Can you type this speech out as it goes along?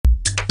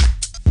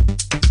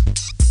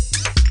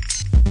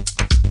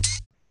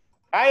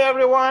Hi,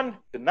 everyone.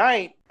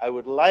 Tonight, I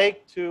would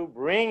like to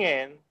bring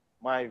in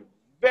my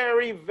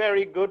very,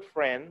 very good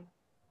friend,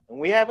 and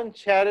we haven't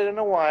chatted in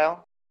a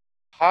while,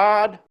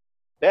 Todd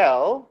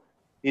Bell.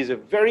 He's a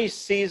very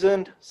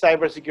seasoned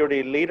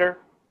cybersecurity leader,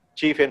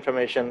 chief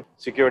information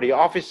security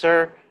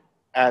officer,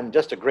 and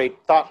just a great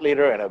thought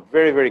leader and a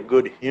very, very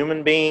good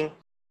human being.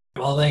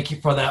 Well, thank you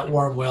for that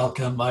warm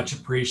welcome. Much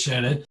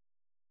appreciated.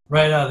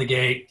 Right out of the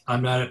gate,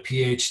 I'm not a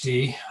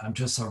PhD. I'm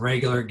just a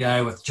regular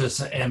guy with just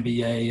an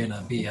MBA and a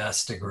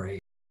BS degree.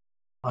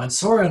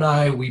 Sora and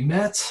I, we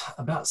met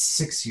about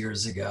 6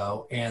 years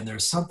ago, and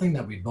there's something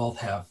that we both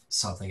have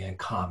something in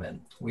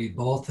common. We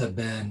both have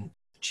been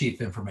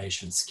chief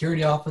information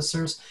security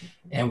officers,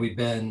 and we've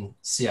been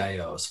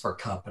CIOs for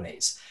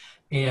companies.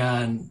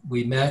 And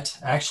we met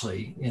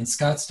actually in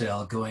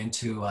Scottsdale going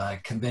to a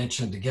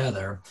convention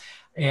together.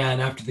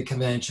 And after the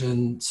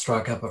convention,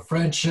 struck up a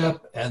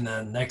friendship. And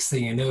then next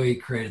thing you know, he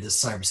created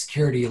this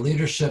cybersecurity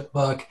leadership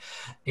book.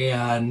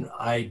 And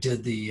I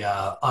did the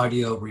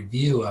audio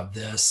review of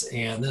this.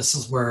 And this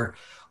is where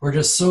we're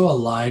just so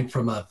aligned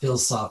from a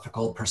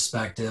philosophical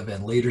perspective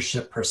and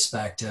leadership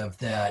perspective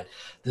that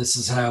this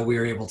is how we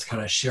were able to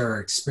kind of share our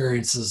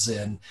experiences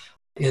in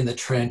the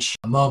trench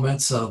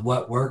moments of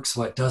what works,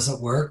 what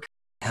doesn't work,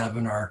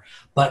 having our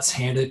butts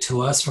handed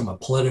to us from a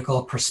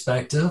political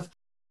perspective,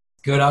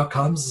 good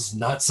outcomes,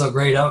 not so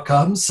great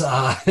outcomes.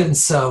 And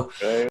so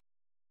Okay.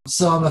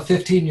 I'm a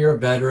 15-year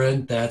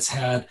veteran that's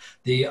had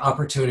the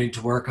opportunity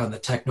to work on the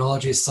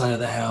technology side of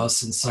the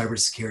house and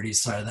cybersecurity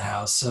side of the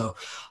house. So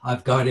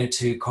I've got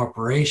into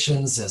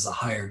corporations as a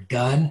hired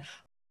gun,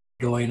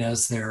 going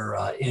as their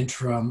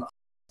interim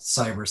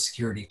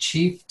cybersecurity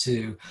chief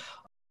to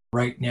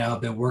right now.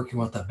 I've been working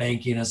with the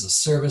banking as a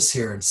service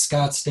here in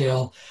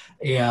Scottsdale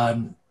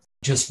and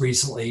just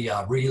recently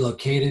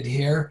relocated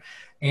here.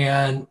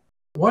 And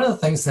one of the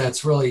things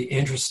that's really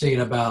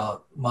interesting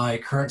about my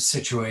current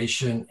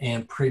situation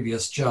and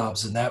previous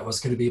jobs, and that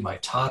was going to be my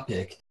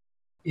topic,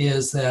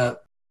 is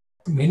that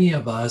many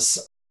of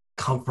us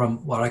come from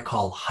what I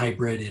call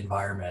hybrid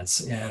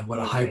environments. And what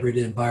a hybrid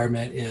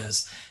environment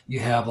is, you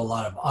have a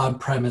lot of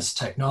on-premise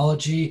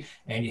technology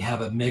and you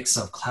have a mix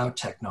of cloud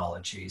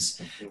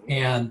technologies.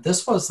 And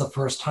this was the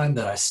first time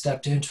that I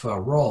stepped into a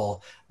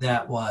role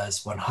that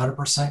was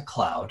 100%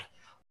 cloud.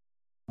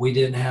 We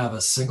didn't have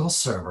a single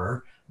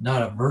server,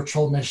 not a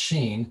virtual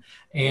machine,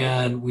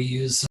 and we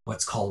use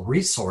what's called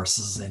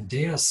resources in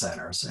data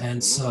centers.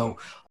 And so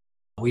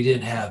we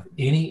didn't have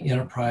any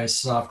enterprise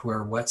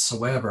software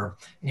whatsoever.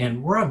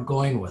 And where I'm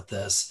going with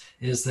this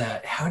is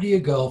that how do you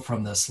go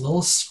from this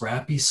little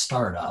scrappy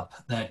startup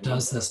that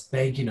does this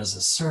banking as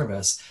a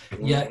service,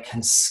 yet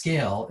can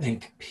scale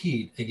and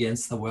compete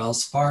against the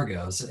Wells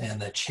Fargos and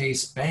the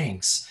Chase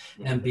banks,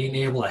 and being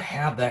able to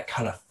have that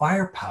kind of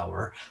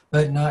firepower,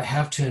 but not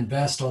have to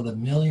invest all the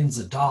millions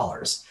of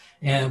dollars?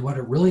 And what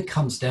it really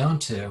comes down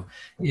to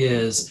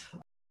is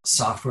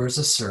software as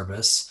a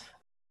service,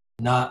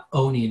 not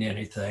owning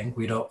anything.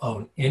 We don't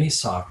own any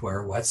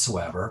software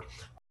whatsoever.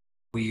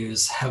 We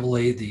use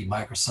heavily the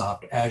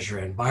Microsoft Azure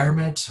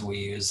environment. We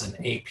use an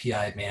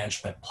API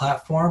management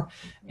platform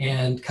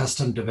and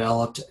custom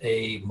developed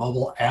a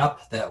mobile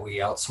app that we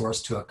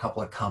outsource to a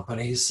couple of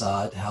companies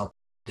to help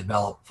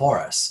develop for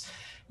us.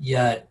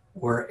 Yet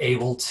we're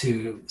able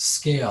to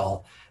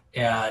scale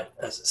at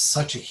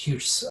such a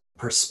huge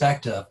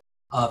perspective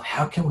of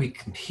how can we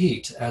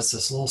compete as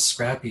this little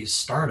scrappy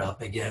startup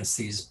against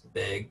these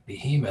big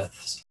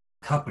behemoth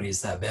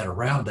companies that have been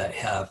around that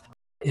have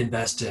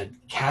invested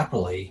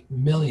capitally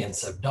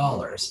millions of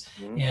dollars.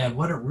 And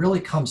what it really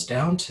comes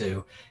down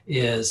to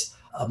is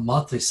a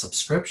monthly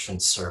subscription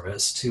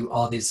service to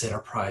all these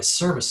enterprise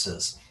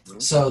services.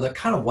 So the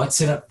kind of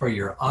what's in it for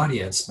your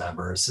audience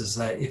members is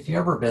that if you've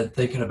ever been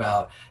thinking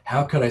about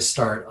how could I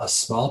start a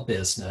small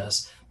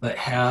business but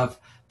have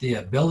the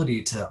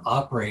ability to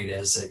operate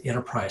as an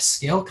enterprise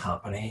scale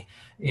company.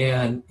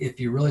 And if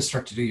you really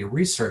start to do your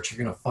research,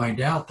 you're going to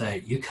find out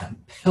that you can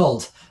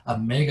build a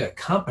mega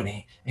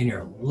company in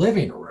your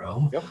living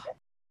room. Yep.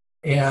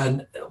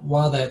 And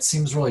while that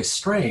seems really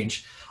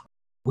strange,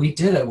 we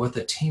did it with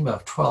a team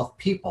of 12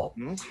 people.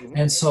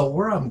 And so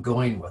where I'm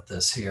going with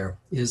this here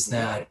is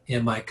that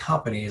in my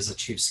company as a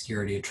chief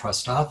security and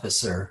trust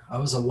officer, I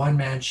was a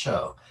one-man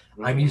show.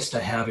 I'm used to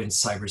having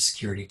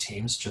cybersecurity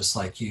teams just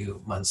like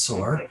you,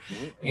 Mansoor.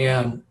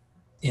 And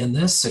in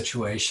this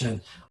situation,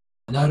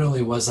 not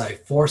only was I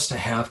forced to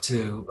have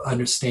to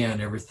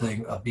understand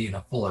everything of being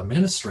a full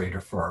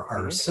administrator for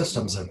our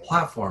systems and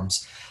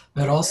platforms,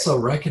 but also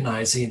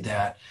recognizing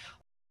that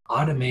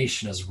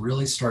automation is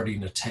really starting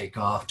to take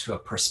off to a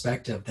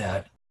perspective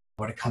that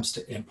when it comes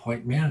to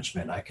endpoint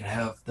management, I can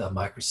have the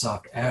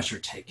Microsoft Azure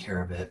take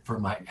care of it. For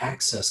my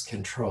access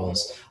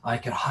controls, I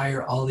could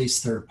hire all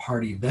these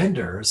third-party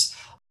vendors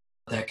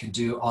that can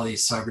do all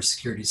these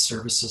cybersecurity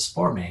services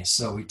for me.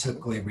 So we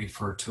typically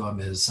refer to them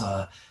as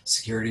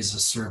security as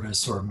a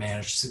service or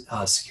managed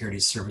security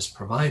service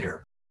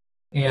provider.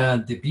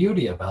 And the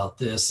beauty about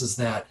this is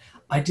that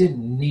I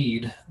didn't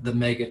need the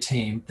mega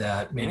team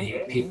that many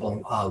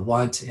people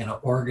want in an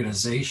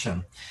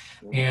organization.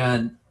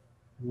 And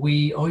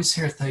we always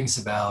hear things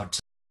about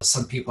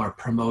some people are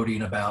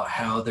promoting about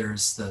how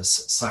there's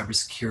this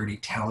cybersecurity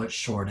talent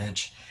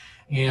shortage.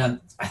 And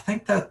I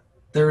think that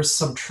there's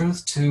some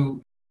truth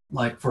to,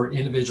 like, for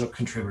individual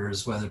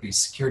contributors, whether it be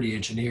security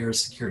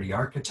engineers, security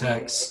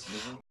architects,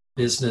 Mm-hmm.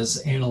 business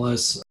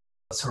analysts,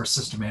 or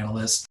system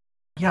analysts.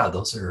 Yeah,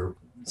 those are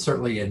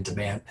certainly in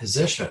demand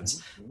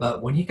positions. Mm-hmm.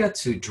 But when you get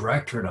to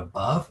director and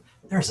above,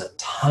 there's a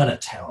ton of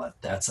talent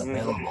that's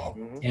available.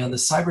 Mm-hmm. And the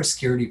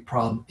cybersecurity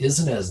problem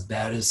isn't as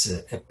bad as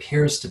it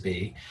appears to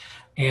be.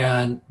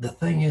 And the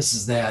thing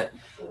is that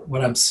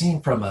what I'm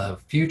seeing from a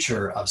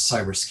future of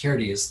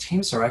cybersecurity is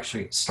teams are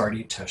actually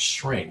starting to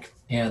shrink.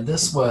 And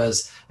this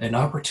was an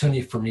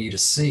opportunity for me to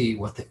see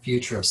what the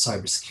future of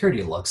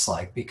cybersecurity looks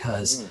like,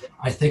 because Mm-hmm.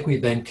 I think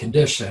we've been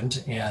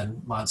conditioned,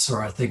 and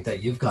Mansoor, I think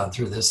that you've gone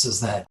through this,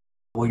 is that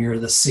when you're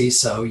the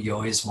CISO, you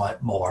always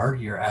want more.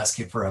 You're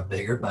asking for a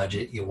bigger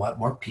budget. You want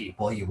more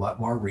people. You want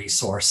more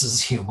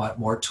resources. You want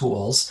more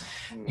tools.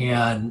 Mm-hmm.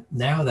 And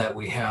now that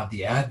we have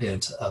the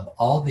advent of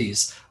all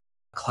these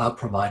cloud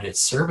provided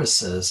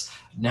services,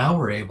 now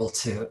we're able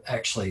to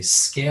actually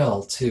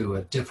scale to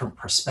a different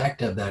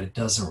perspective that it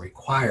doesn't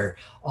require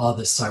all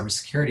the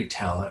cybersecurity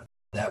talent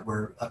that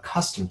we're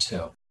accustomed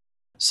to.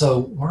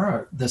 So,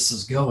 where this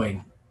is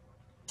going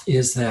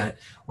is that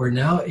we're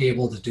now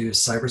able to do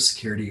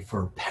cybersecurity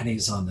for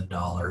pennies on the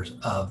dollar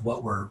of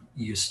what we're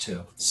used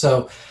to.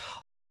 So,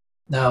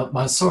 now,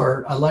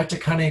 Mansoor, I'd like to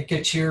kind of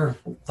get your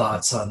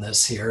thoughts on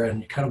this here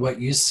and kind of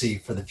what you see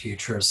for the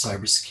future of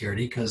cybersecurity,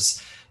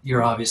 because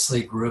you're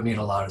obviously grooming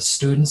a lot of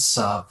students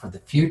for the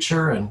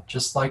future, and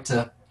just like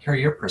to hear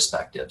your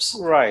perspectives.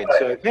 Right.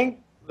 So I think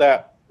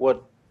that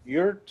what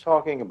you're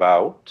talking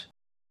about,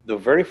 the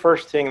very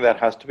first thing that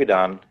has to be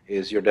done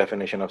is your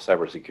definition of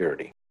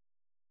cybersecurity.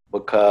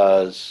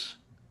 Because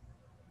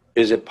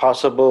is it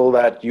possible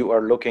that you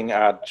are looking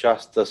at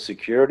just the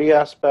security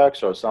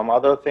aspects or some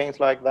other things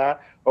like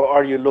that? Or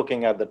are you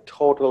looking at the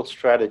total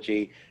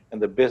strategy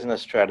and the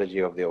business strategy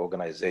of the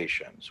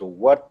organization? So,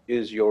 what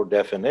is your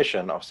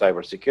definition of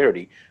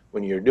cybersecurity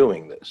when you're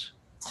doing this?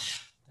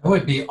 It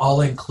would be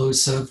all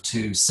inclusive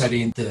to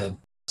setting the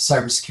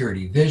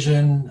cybersecurity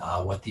vision,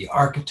 what the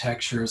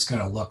architecture is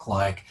going to look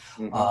like,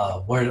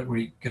 Mm-hmm. what are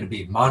we going to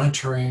be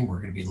monitoring. We're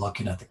going to be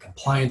looking at the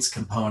compliance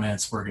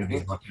components. We're going to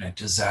Mm-hmm. be looking at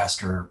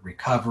disaster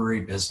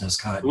recovery, business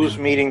Who's continuity.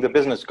 meeting the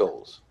business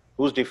goals?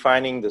 Who's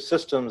defining the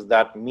systems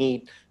that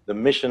meet the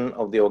mission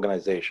of the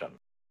organization?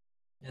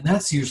 And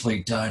that's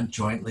usually done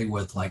jointly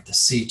with like the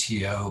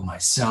CTO,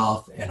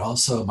 myself, and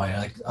also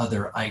my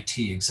other IT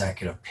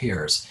executive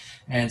peers.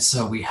 And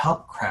so we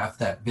help craft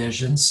that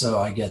vision. So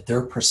I get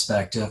their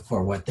perspective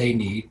for what they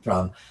need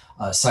from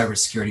a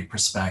cybersecurity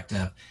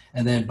perspective.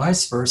 And then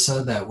vice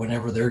versa, that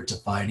whenever they're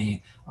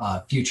defining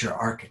future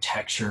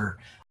architecture,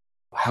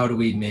 how do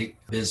we make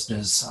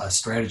business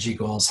strategy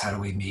goals? How do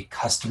we meet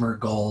customer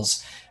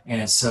goals?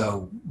 And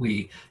so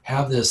we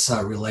have this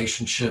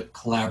relationship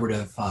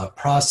collaborative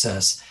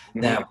process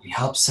Mm-hmm. that we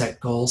help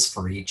set goals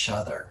for each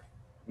other.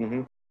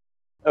 Mm-hmm.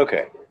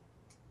 Okay.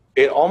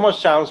 It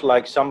almost sounds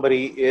like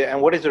somebody,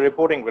 and what is the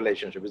reporting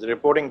relationship? Is the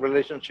reporting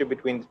relationship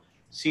between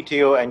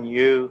CTO and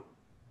you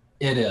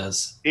It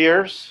is.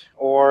 peers,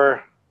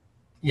 or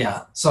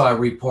Yeah. So I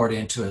report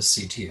into a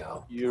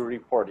CTO. you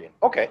report in?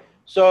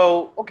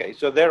 So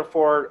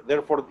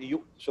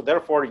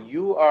therefore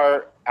you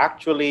are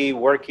actually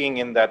working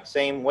in that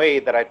same way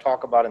that I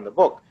talk about in the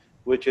book,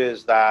 which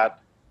is that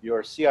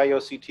your CIO,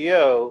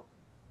 CTO,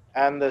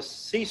 and the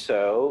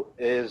CISO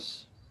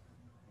is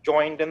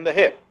joined in the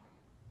hip.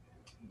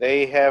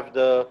 They have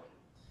the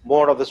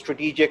more of the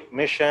strategic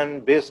mission,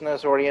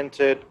 business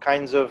oriented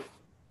kinds of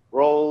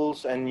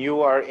roles, and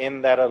you are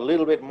in that a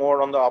little bit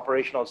more on the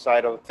operational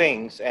side of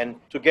things. And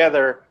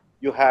together,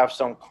 you have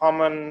some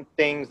common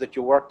things that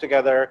you work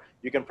together.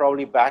 You can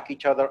probably back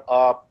each other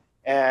up,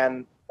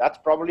 and that's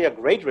probably a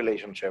great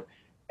relationship.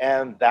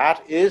 And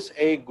that is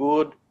a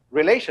good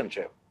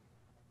relationship.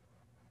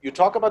 You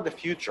talk about the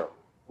future.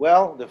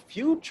 Well, the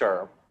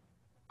future,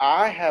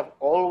 I have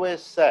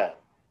always said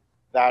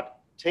that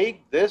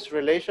take this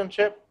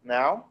relationship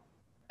now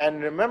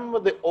and remember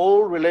the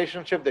old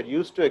relationship that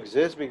used to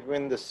exist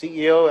between the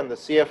CEO and the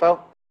CFO,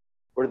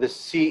 where the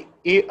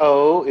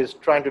CEO is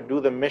trying to do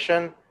the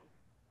mission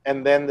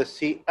and then the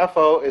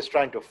CFO is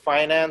trying to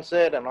finance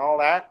it and all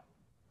that.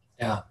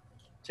 Yeah.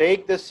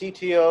 Take the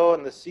CTO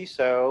and the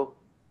CISO,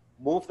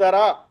 move that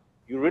up.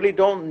 You really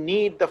don't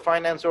need the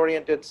finance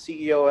oriented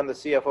CEO and the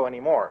CFO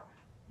anymore.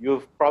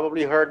 You've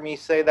probably heard me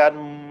say that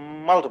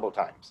multiple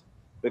times,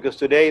 because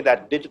today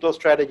that digital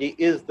strategy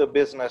is the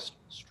business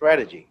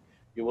strategy.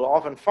 You will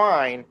often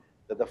find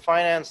that the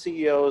finance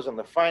CEOs and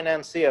the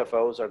finance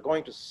CFOs are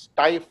going to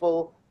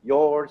stifle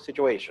your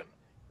situation.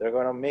 They're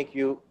going to make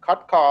you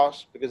cut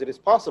costs, because it is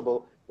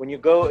possible when you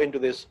go into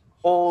this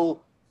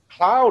whole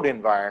cloud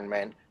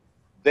environment,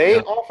 they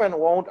Yeah. often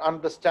won't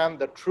understand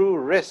the true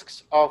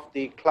risks of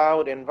the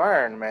cloud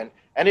environment.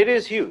 And it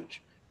is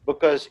huge,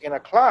 because in a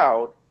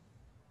cloud,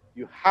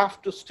 you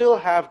have to still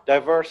have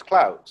diverse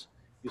clouds.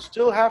 You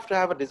still have to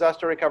have a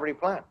disaster recovery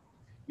plan.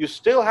 you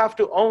still have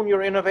to own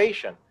your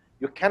innovation.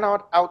 You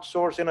cannot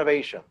outsource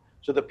innovation.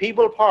 So the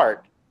people part,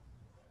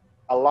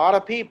 a lot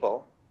of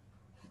people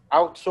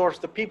outsource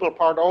the people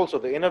part also,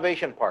 the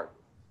innovation part.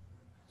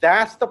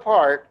 That's the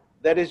part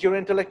that is your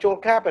intellectual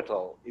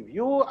capital. If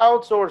you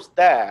outsource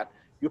that,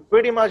 you're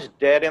pretty much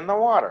dead in the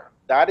water.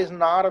 That is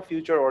not a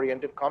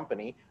future-oriented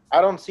company.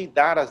 I don't see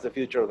that as the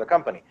future of the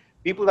company.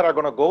 People that are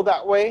going to go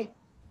that way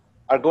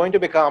are going to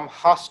become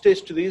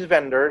hostage to these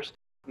vendors.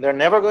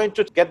 They're never going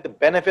to get the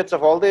benefits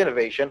of all the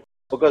innovation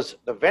because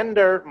the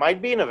vendor might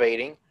be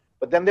innovating,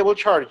 but then they will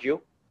charge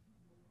you.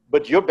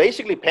 But you're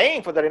basically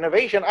paying for that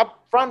innovation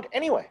up front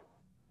anyway,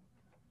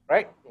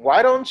 right?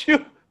 Why don't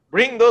you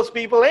bring those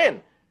people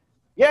in?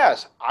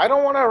 Yes, I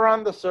don't want to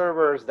run the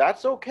servers.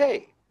 That's okay.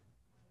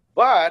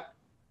 But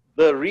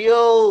the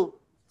real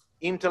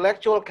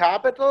intellectual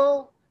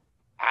capital,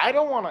 I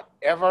don't want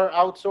to ever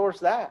outsource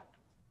that.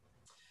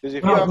 Because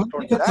if you Well, let me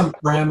outsource put some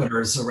that,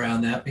 parameters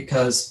around that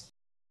because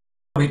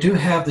we do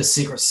have the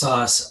secret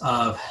sauce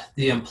of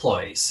the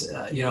employees.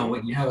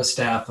 When you have a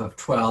staff of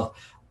 12,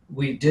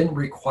 we didn't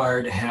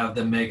require to have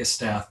the mega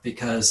staff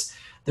because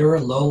there are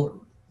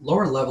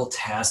lower level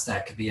tasks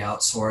that could be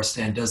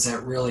outsourced. And does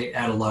that really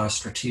add a lot of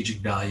strategic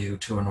value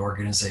to an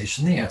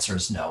organization? The answer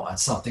is no on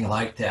something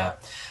like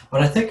that.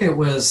 But I think it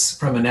was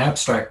from an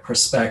abstract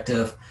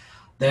perspective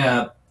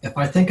that if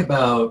I think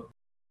about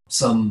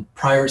some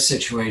prior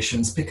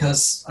situations,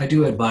 because I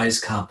do advise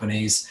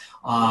companies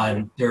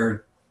on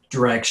their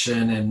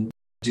direction and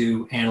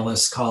do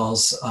analyst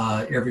calls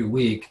every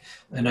week,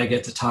 and I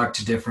get to talk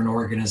to different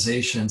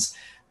organizations.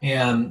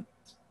 And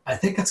I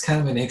think it's kind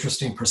of an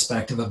interesting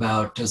perspective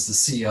about does the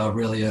CEO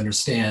really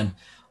understand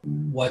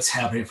what's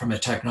happening from a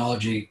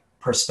technology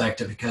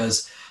perspective?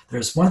 Because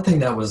there's one thing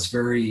that was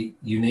very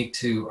unique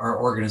to our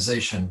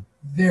organization,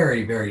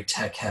 very, very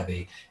tech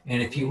heavy.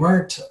 And if you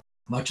weren't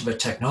much of a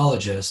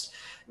technologist,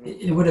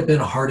 it would have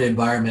been a hard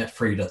environment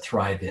for you to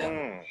thrive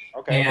in.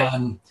 okay.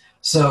 And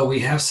so we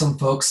have some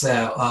folks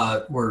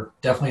that were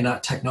definitely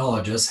not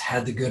technologists,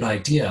 had the good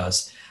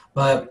ideas,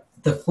 but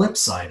the flip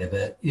side of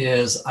it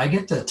is I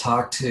get to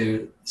talk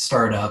to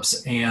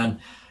startups and,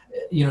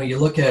 you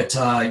look at,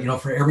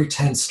 for every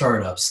 10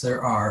 startups,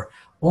 there are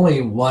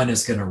only one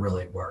is going to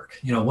really work,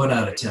 1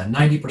 out of 10,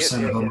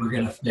 90% of them are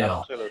going to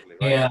fail. Absolutely,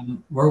 right.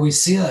 And where we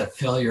see that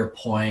failure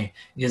point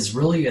is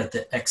really at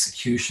the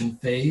execution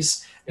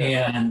phase.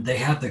 And they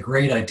have the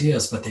great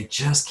ideas, but they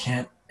just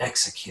can't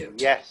execute.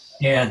 Yes.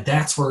 And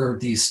that's where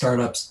these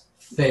startups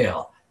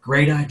fail.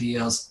 Great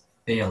ideas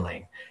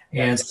failing.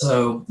 And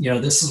so,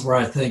 this is where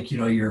I think,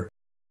 your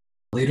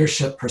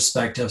leadership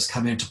perspectives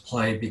come into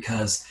play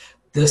because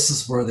this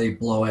is where they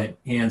blow it.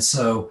 And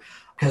so,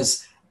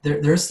 because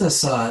there's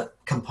this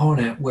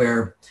component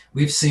where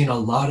we've seen a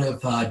lot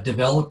of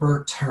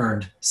developer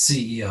turned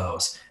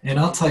CEOs. And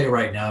I'll tell you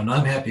right now, and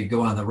I'm happy to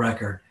go on the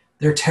record,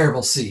 they're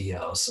terrible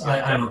CEOs.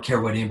 I don't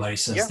care what anybody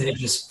says. Yeah. They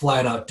just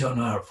flat out don't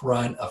know how to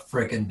run a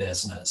freaking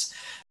business.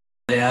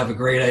 They have a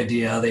great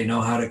idea. They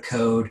know how to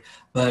code,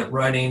 but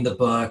running the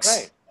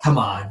books, come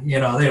on, they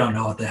don't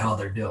know what the hell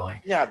they're doing.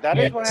 Yeah, that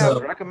is what I so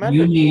have recommended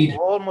you need to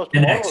almost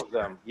an all expert. of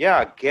them.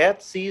 Yeah,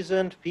 get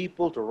seasoned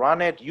people to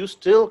run it. You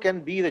still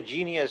can be the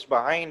genius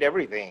behind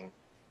everything,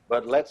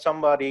 but let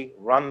somebody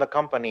run the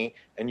company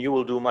and you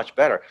will do much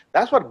better.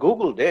 That's what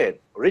Google did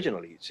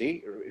originally,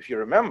 see, if you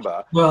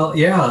remember. Well,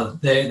 yeah,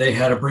 they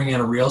had to bring in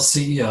a real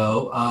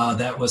CEO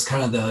that was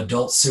kind of the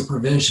adult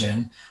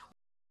supervision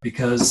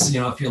because,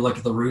 if you look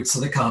at the roots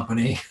of the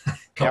company, a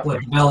couple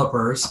of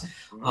developers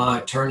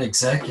turned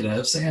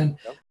executives and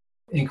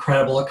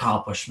incredible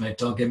accomplishment.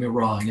 Don't get me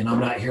wrong. And I'm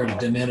not here to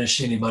diminish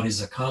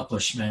anybody's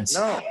accomplishments.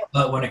 No.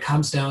 But when it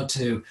comes down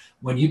to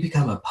when you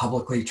become a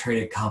publicly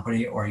traded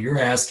company or you're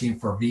asking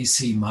for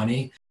VC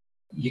money,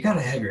 you got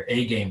to have your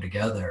A game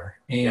together.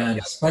 And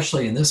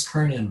especially in this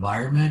current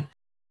environment,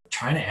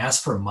 trying to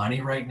ask for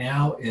money right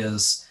now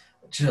is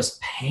just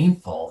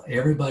painful.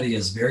 Everybody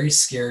is very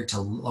scared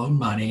to loan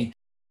money.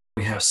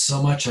 We have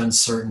so much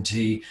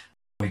uncertainty.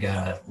 We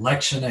got an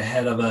election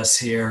ahead of us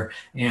here.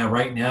 And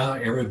right now,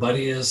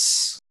 everybody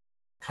is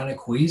kind of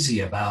queasy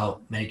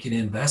about making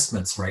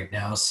investments right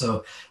now.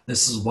 So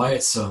this is why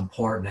it's so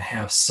important to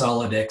have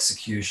solid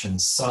execution,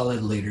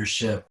 solid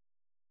leadership,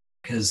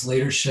 because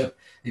leadership,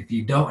 if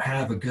you don't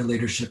have a good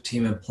leadership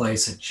team in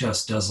place, it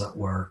just doesn't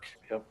work.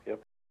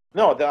 Yep.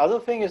 No, the other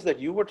thing is that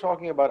you were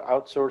talking about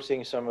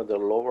outsourcing some of the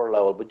lower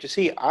level, but you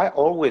see, I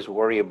always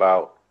worry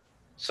about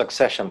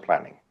succession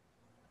planning.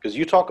 Because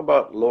you talk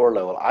about lower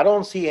level. I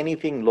don't see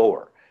anything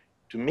lower.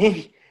 To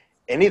me,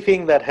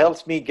 anything that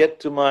helps me get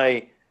to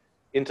my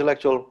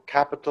intellectual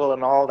capital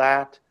and all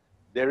that,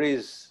 there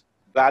is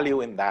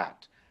value in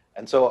that.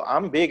 And so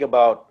I'm big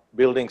about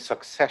building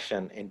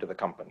succession into the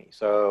company.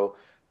 So,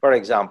 for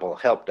example,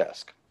 help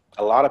desk.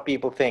 A lot of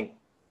people think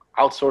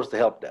outsource the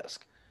help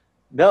desk.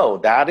 No,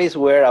 that is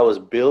where I was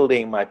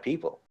building my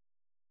people.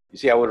 You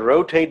see, I would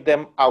rotate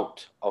them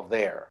out of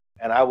there,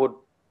 and I would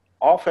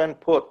often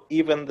put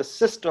even the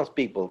systems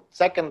people,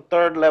 second,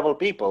 third level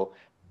people,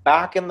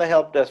 back in the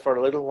help desk for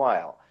a little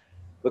while.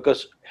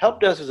 Because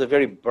help desk is a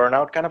very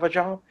burnout kind of a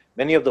job.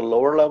 Many of the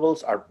lower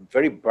levels are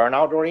very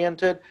burnout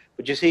oriented.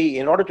 But you see,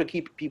 in order to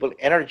keep people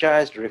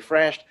energized,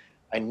 refreshed,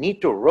 I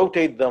need to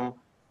rotate them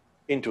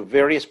into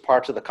various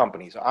parts of the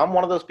company. So I'm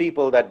one of those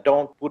people that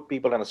don't put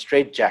people in a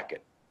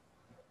straitjacket.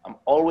 I'm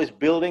always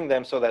building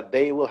them so that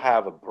they will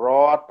have a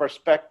broad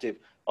perspective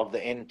of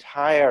the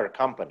entire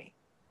company.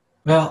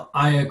 Well,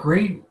 I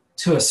agree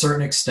to a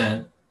certain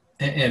extent,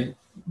 and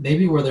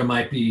maybe where there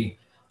might be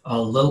a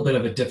little bit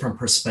of a different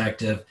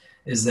perspective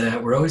is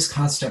that we're always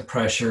constant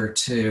pressure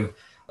to,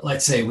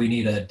 let's say we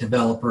need a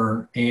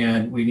developer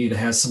and we need to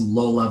have some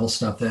low level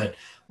stuff that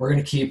we're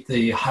going to keep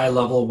the high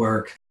level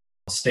work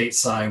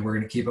stateside, we're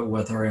going to keep it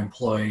with our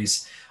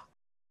employees,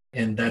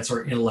 and that's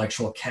our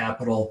intellectual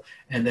capital.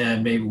 And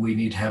then maybe we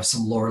need to have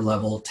some lower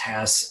level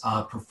tasks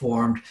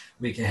performed.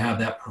 We can have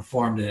that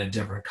performed in a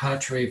different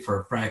country for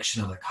a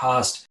fraction of the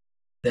cost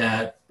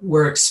that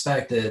we're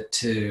expected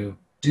to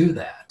do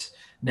that.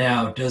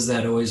 Now, does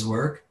that always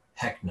work?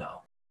 Heck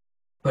no.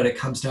 But it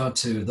comes down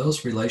to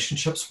those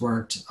relationships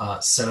weren't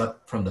set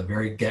up from the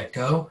very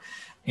get-go.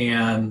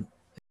 And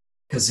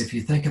because if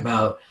you think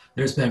about,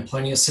 there's been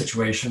plenty of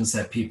situations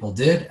that people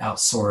did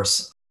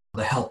outsource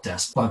the help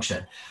desk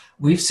function.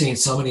 We've seen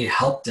so many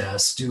help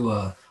desks do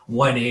a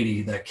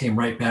 180 that came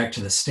right back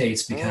to the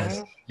States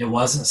because it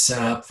wasn't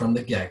set up from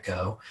the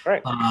get-go.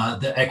 Right. The Often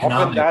that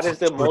economics. is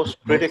the most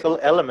critical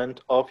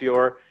element of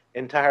your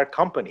entire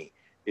company.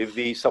 If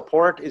the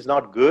support is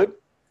not good.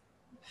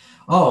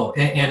 Oh,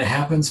 and it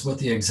happens with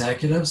the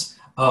executives.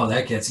 Oh,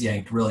 that gets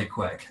yanked really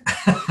quick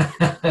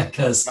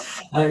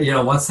because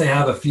once they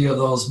have a few of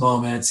those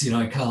moments,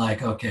 kind of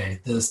like, okay,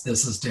 this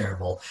is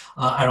terrible.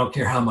 I don't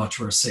care how much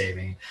we're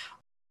saving.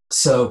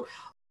 So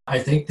I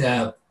think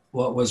that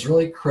what was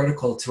really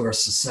critical to our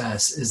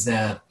success is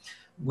that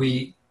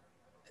we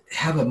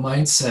have a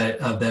mindset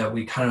of that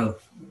we kind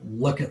of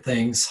look at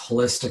things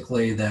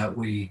holistically, that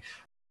we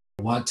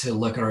want to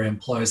look at our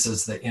employees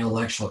as the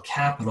intellectual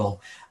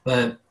capital,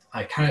 but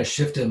I kind of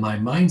shifted my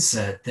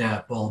mindset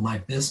that, well, my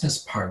business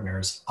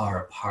partners are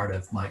a part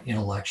of my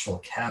intellectual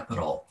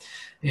capital.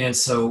 And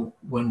so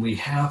when we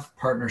have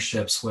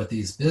partnerships with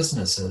these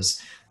businesses,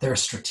 they're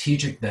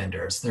strategic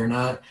vendors. They're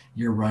not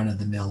your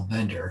run-of-the-mill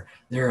vendor.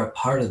 They're a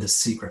part of the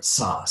secret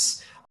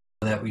sauce,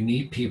 that we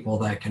need people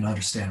that can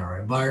understand our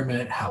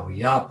environment, how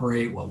we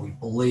operate, what we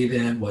believe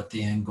in, what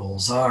the end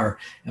goals are.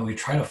 And we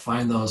try to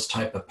find those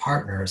type of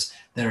partners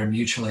that are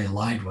mutually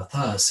aligned with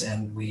us.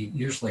 And we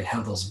usually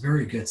have those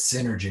very good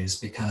synergies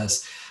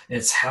because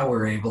it's how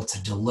we're able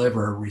to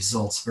deliver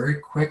results very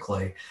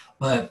quickly.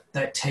 But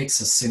that takes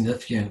a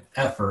significant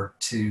effort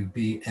to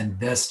be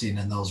investing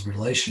in those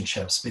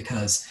relationships,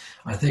 because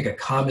I think a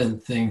common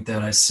thing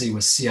that I see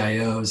with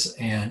CIOs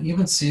and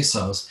even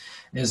CISOs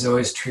is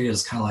always treated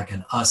as kind of like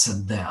an us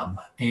and them.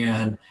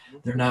 And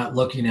they're not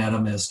looking at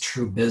them as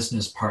true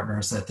business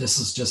partners, that this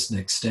is just an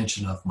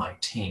extension of my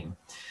team.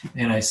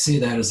 And I see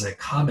that as a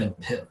common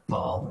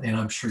pitfall. And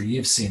I'm sure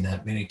you've seen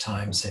that many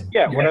times. And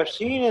Yeah, what I've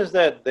seen is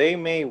that they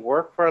may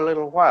work for a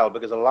little while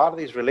because a lot of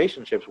these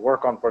relationships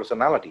work on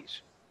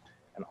personalities.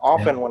 And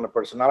often when a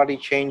personality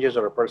changes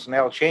or a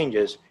personnel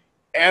changes,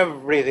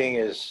 everything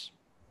is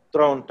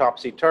thrown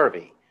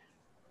topsy-turvy.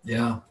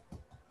 Yeah.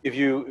 If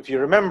you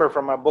remember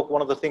from my book,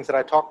 one of the things that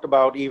I talked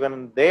about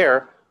even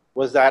there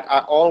was that I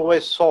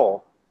always saw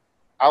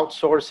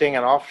outsourcing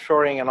and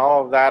offshoring and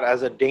all of that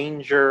as a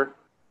danger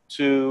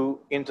to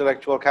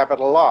intellectual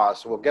capital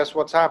loss. Well, guess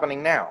what's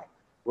happening now?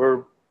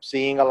 We're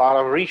seeing a lot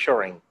of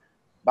reshoring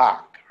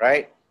back,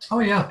 right? Oh,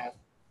 yeah.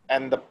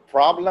 And the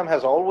problem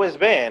has always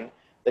been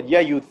that, yeah,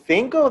 you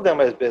think of them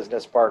as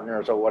business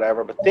partners or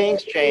whatever, but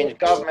things change,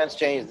 governments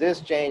change, this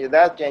changes,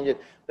 that changes.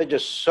 There's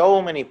just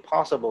so many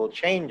possible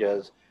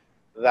changes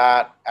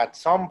that at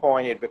some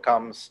point it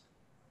becomes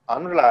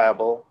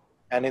unreliable.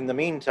 And in the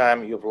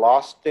meantime, you've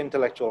lost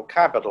intellectual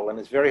capital and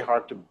it's very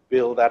hard to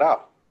build that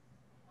up.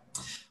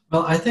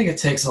 Well, I think it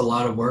takes a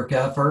lot of work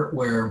effort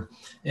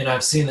and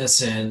I've seen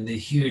this in the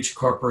huge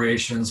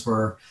corporations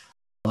where,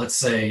 let's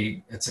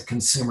say it's a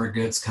consumer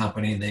goods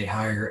company, they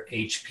hire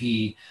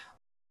HP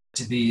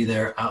to be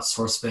their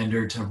outsourced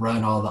vendor to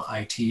run all the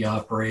IT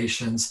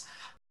operations.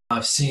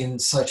 I've seen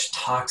such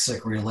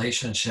toxic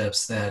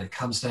relationships that it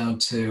comes down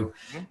to,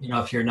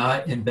 if you're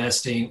not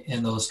investing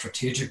in those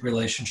strategic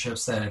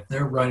relationships, that if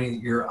they're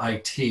running your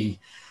IT,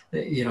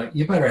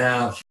 you better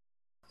have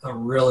a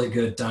really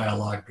good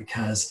dialogue,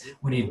 because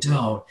when you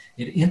don't,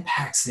 it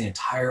impacts the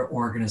entire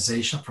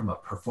organization from a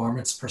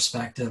performance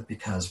perspective,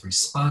 because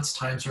response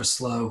times are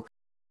slow.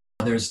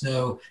 There's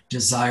no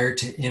desire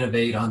to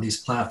innovate on these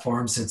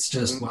platforms. It's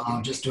just, well,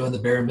 I'm just doing the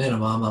bare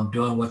minimum. I'm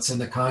doing what's in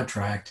the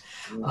contract.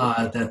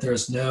 That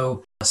there's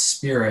no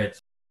spirit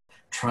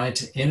trying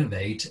to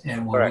innovate.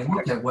 And when we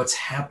look at what's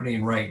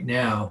happening right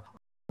now,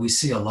 we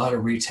see a lot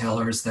of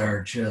retailers that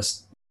are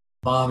just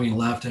bombing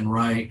left and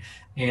right.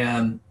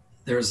 And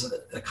there's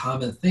a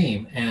common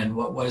theme. And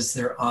what was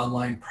their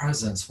online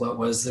presence? What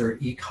was their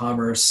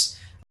e-commerce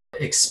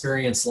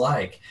experience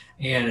like?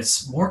 And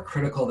it's more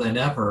critical than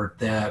ever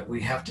that we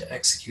have to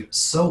execute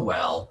so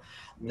well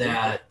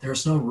that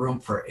there's no room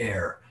for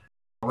error.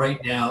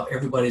 Right now,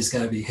 everybody's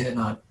got to be hitting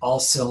on all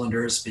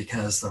cylinders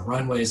because the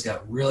runways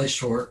got really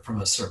short from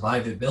a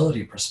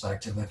survivability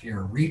perspective if you're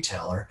a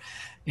retailer.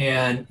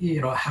 And,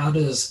 how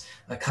does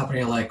a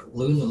company like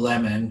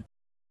Lululemon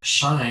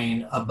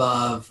shine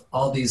above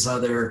all these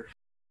other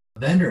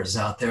vendors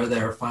out there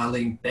that are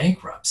filing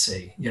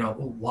bankruptcy?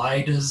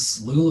 Why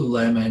does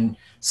Lululemon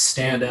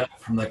stand Mhm. out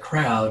from the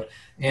crowd,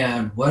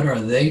 and what are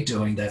they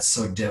doing that's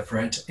so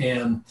different?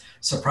 And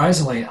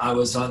surprisingly, I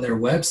was on their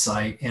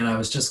website and I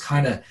was just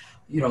kind of,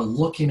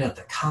 looking at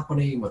the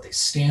company, what they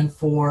stand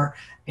for,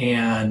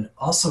 and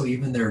also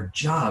even their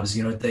jobs.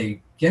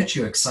 They get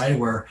you excited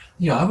where,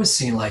 I was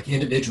seeing like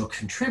individual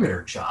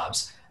contributor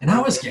jobs and I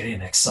was Mhm.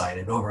 getting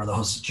excited over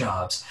those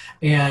jobs.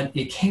 And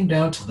it came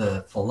down to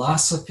the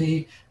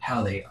philosophy,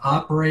 how they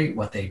operate,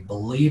 what they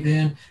believe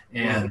in, Mhm.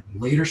 and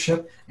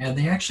leadership. And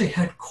they actually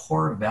had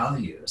core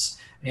values.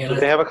 And So I they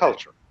think, have a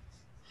culture.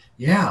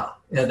 yeah,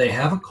 they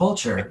have a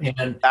culture.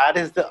 And That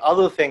is the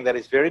other thing that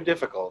is very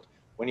difficult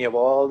when you have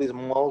all these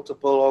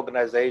multiple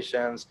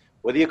organizations,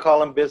 whether you call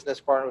them business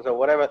partners or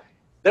whatever,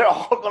 they're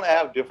all going to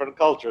have different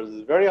cultures.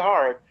 It's very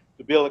hard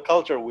to build a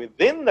culture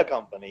within the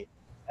company,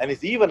 and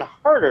it's even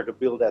harder to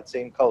build that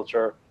same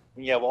culture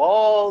when you have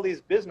all these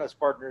business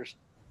partners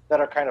that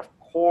are kind of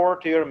core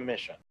to your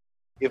mission.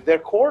 If they're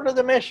core to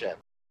the mission,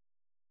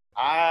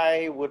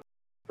 I would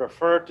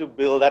prefer to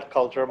build that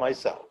culture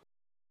myself.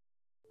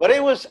 But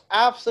it was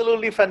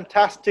absolutely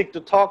fantastic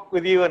to talk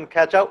with you and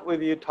catch up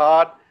with you,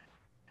 Todd.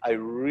 I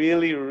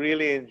really,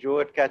 really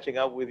enjoyed catching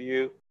up with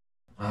you.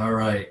 all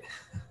right.